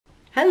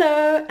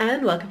Hello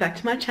and welcome back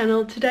to my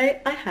channel.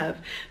 Today I have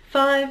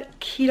 5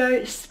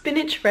 keto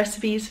spinach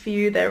recipes for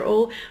you. They're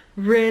all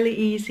really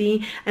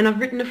easy and I've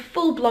written a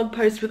full blog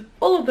post with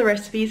all of the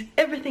recipes,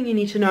 everything you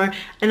need to know,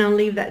 and I'll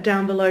leave that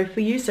down below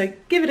for you. So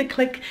give it a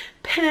click,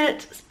 pin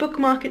it,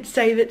 bookmark it,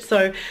 save it,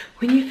 so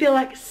when you feel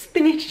like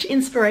spinach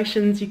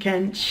inspirations you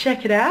can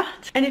check it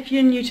out. And if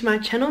you're new to my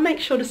channel, make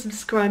sure to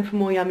subscribe for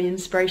more yummy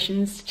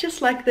inspirations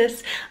just like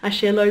this. I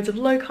share loads of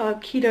low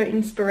carb keto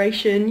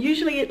inspiration,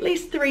 usually at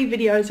least 3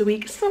 videos a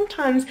week,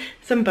 sometimes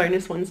some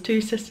bonus ones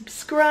too. So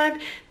subscribe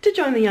to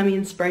join the Yummy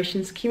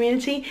Inspirations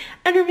community,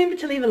 and remember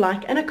to leave a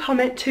like and a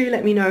comment to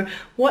let me know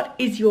what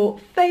is your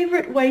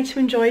favorite way to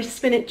enjoy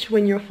spinach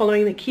when you're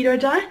following the keto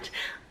diet.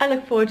 I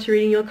look forward to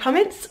reading your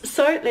comments,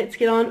 so let's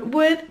get on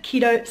with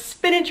keto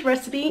spinach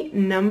recipe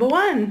number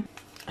 1.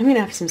 I'm going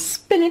to have some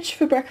spinach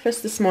for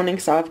breakfast this morning,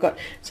 so I've got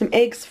some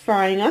eggs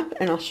frying up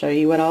and I'll show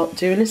you what I'll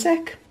do in a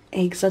sec.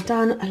 Eggs are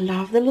done. I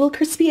love the little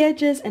crispy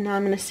edges, and now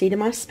I'm going to season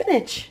my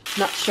spinach.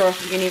 Not sure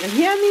if you can even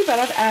hear me, but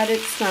I've added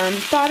some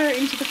butter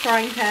into the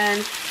frying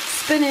pan,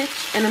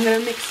 spinach, and I'm going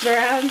to mix it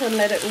around and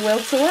let it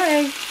wilt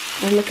away.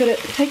 And look at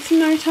it, it takes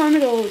no time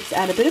at all. Just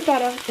add a bit of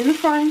butter in the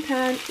frying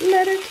pan,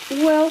 let it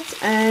wilt,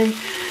 and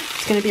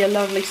it's going to be a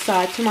lovely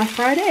side to my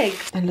fried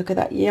eggs. And look at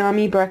that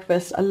yummy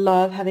breakfast. I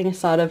love having a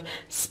side of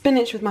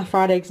spinach with my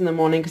fried eggs in the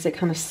morning because it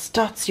kind of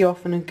starts you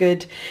off on a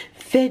good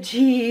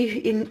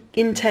veggie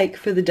intake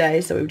for the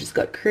day. So we've just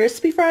got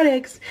crispy fried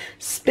eggs,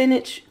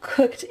 spinach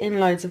cooked in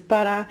loads of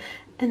butter,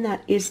 and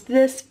that is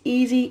this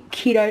easy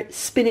keto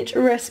spinach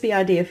recipe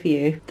idea for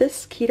you.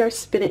 This keto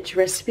spinach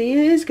recipe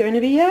is going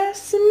to be a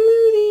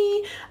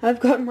smoothie.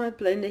 I've got my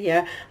blender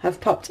here. I've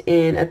popped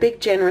in a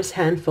big generous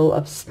handful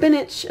of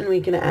spinach, and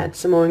we're going to add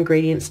some more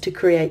ingredients to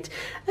create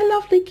a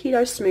lovely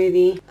keto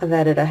smoothie. I've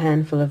added a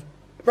handful of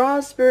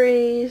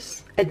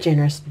raspberries, a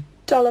generous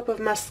dollop of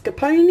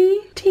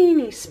mascarpone,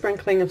 teeny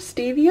sprinkling of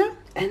stevia,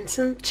 and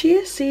some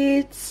chia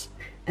seeds.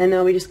 And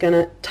now we're just going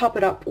to top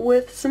it up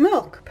with some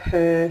milk.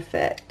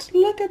 Perfect.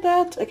 Look at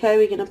that. Okay,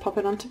 we're going to pop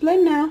it onto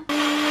blend now.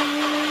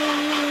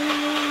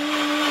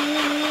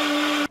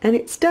 And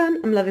it's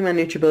done. I'm loving my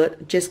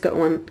NutriBullet. Just got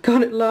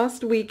it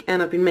last week,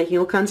 and I've been making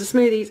all kinds of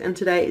smoothies, and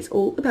today is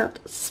all about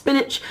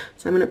spinach.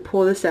 So I'm going to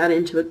pour this out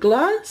into a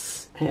glass.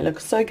 And it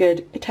looks so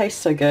good. It tastes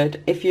so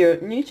good. If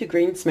you're new to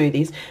green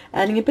smoothies,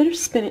 adding a bit of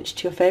spinach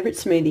to your favorite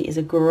smoothie is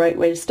a great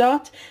way to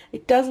start.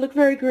 It does look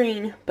very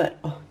green, but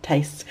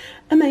tastes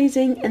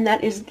amazing. And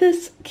that is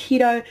this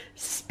keto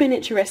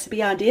spinach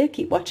recipe idea.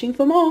 Keep watching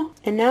for more.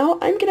 And now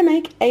I'm going to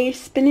make a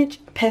spinach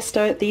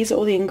pesto. These are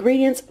all the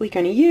ingredients we're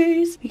going to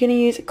use. We're going to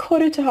use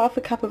 1/4 to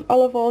 1/2 cup of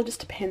olive oil.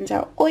 Just depends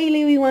how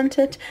oily we want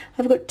it.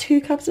 I've got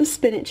 2 cups of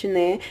spinach in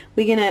there.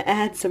 We're going to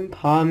add some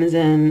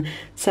parmesan,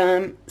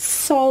 some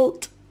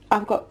salt.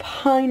 I've got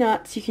pine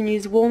nuts. You can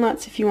use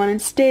walnuts if you want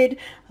instead.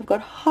 I've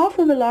got half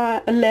of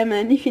a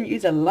lemon. You can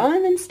use a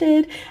lime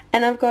instead.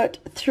 And I've got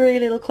 3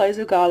 little cloves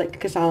of garlic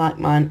because I like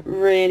mine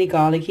really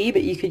garlicky,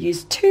 but you could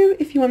use 2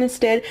 if you want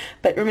instead.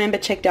 But remember,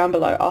 check down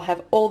below. I'll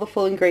have all the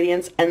full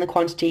ingredients and the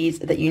quantities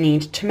that you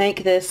need to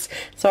make this.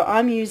 So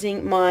I'm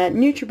using my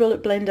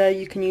NutriBullet blender.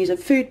 You can use a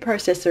food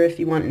processor if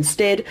you want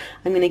instead.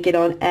 I'm going to get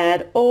on,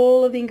 add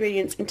all of the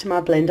ingredients into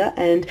my blender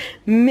and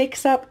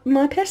mix up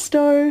my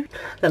pesto.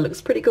 That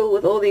looks pretty cool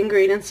with all the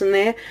ingredients in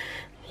there.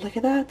 Look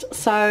at that.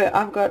 So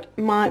I've got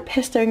my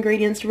pesto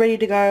ingredients ready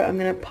to go. I'm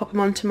going to pop them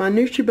onto my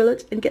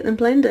NutriBullet and get them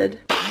blended.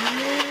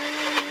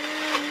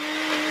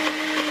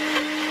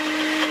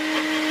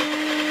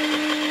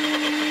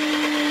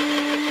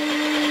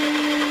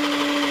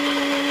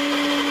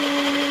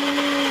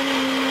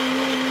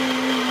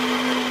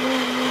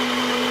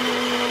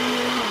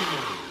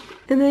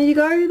 And there you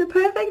go, the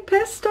perfect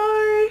pesto.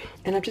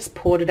 And I've just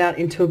poured it out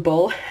into a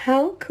bowl.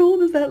 How cool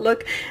does that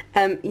look?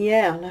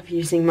 Yeah, I love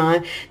using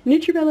my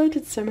NutriBullet.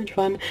 It's so much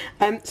fun.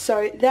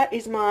 So that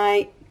is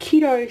my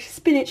keto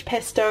spinach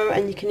pesto,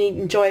 and you can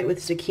enjoy it with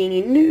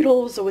zucchini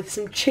noodles or with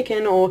some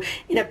chicken, or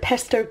in a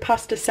pesto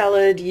pasta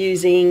salad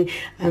using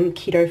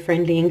keto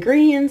friendly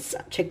ingredients.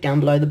 Check down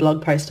below the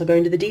blog post, I'll go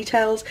into the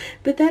details.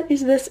 But that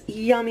is this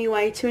yummy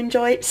way to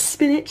enjoy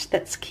spinach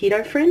that's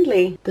keto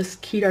friendly. This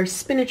keto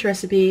spinach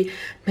recipe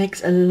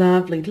makes a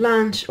lovely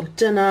lunch or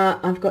dinner.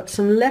 I've got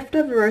some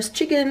leftover roast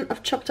chicken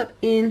I've chopped up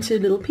into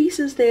little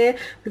pieces there.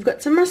 We've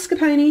got some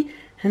mascarpone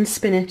and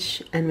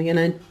spinach, and we're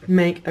going to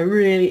make a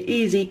really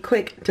easy,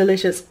 quick,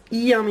 delicious,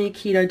 yummy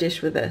keto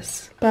dish with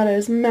this. Butter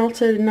is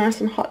melted and nice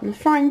and hot in the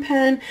frying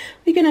pan.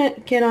 We're going to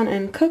get on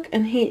and cook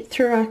and heat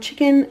through our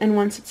chicken, and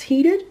once it's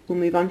heated, we'll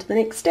move on to the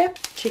next step.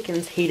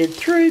 Chicken's heated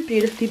through,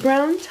 beautifully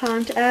brown.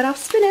 Time to add our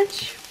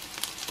spinach.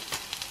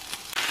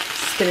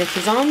 Spinach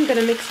is on. I'm going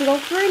to mix it all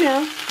through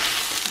now.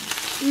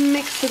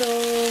 Mix it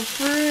all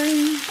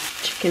through.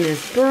 Chicken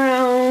is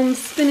brown,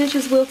 spinach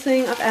is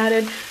wilting. I've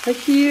added a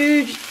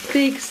huge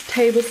big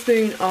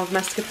tablespoon of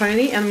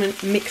mascarpone, and I'm going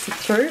to mix it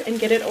through and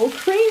get it all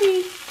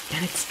creamy.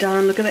 And it's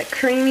done. Look at that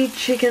creamy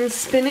chicken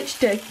spinach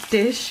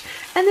dish.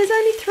 And there's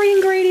only 3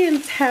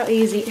 ingredients. How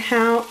easy,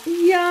 how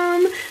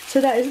yum.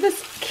 So that is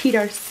this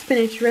keto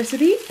spinach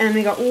recipe, and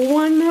we got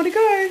 1 more to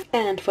go.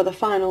 And for the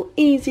final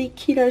easy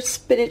keto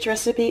spinach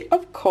recipe,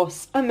 of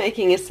course, I'm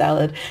making a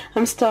salad.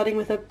 I'm starting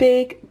with a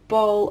big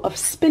bowl of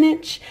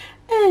spinach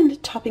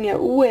and topping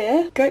it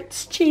with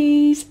goat's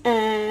cheese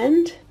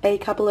and a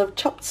couple of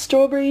chopped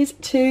strawberries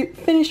to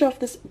finish off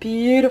this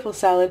beautiful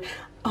salad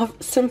of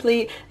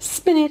simply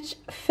spinach,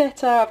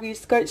 feta. I've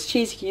used goat's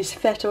cheese, you can use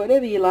feta,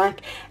 whatever you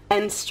like,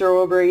 and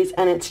strawberries,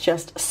 and it's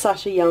just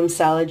such a yum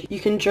salad.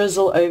 You can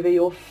drizzle over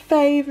your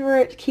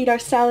favorite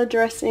keto salad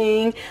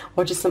dressing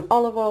or just some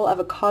olive oil,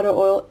 avocado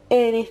oil,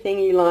 anything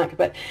you like,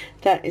 but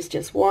that is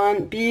just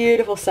one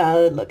beautiful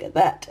salad. Look at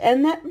that.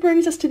 And that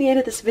brings us to the end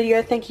of this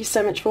video. Thank you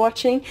so much for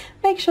watching.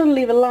 Make sure to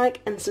leave a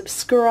like and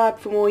subscribe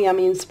for more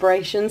yummy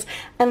inspirations,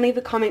 and leave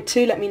a comment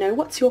too. Let me know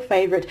what's your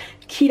favorite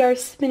keto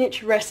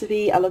spinach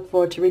recipe. I look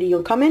forward to reading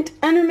your comment,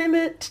 and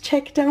remember to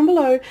check down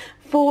below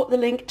for the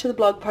link to the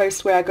blog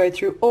post where I go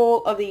through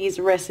all of these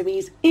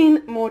recipes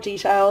in more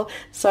detail.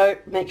 So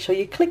make sure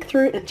you click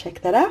through and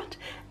check that out,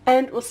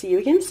 and we'll see you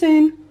again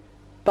soon.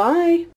 Bye.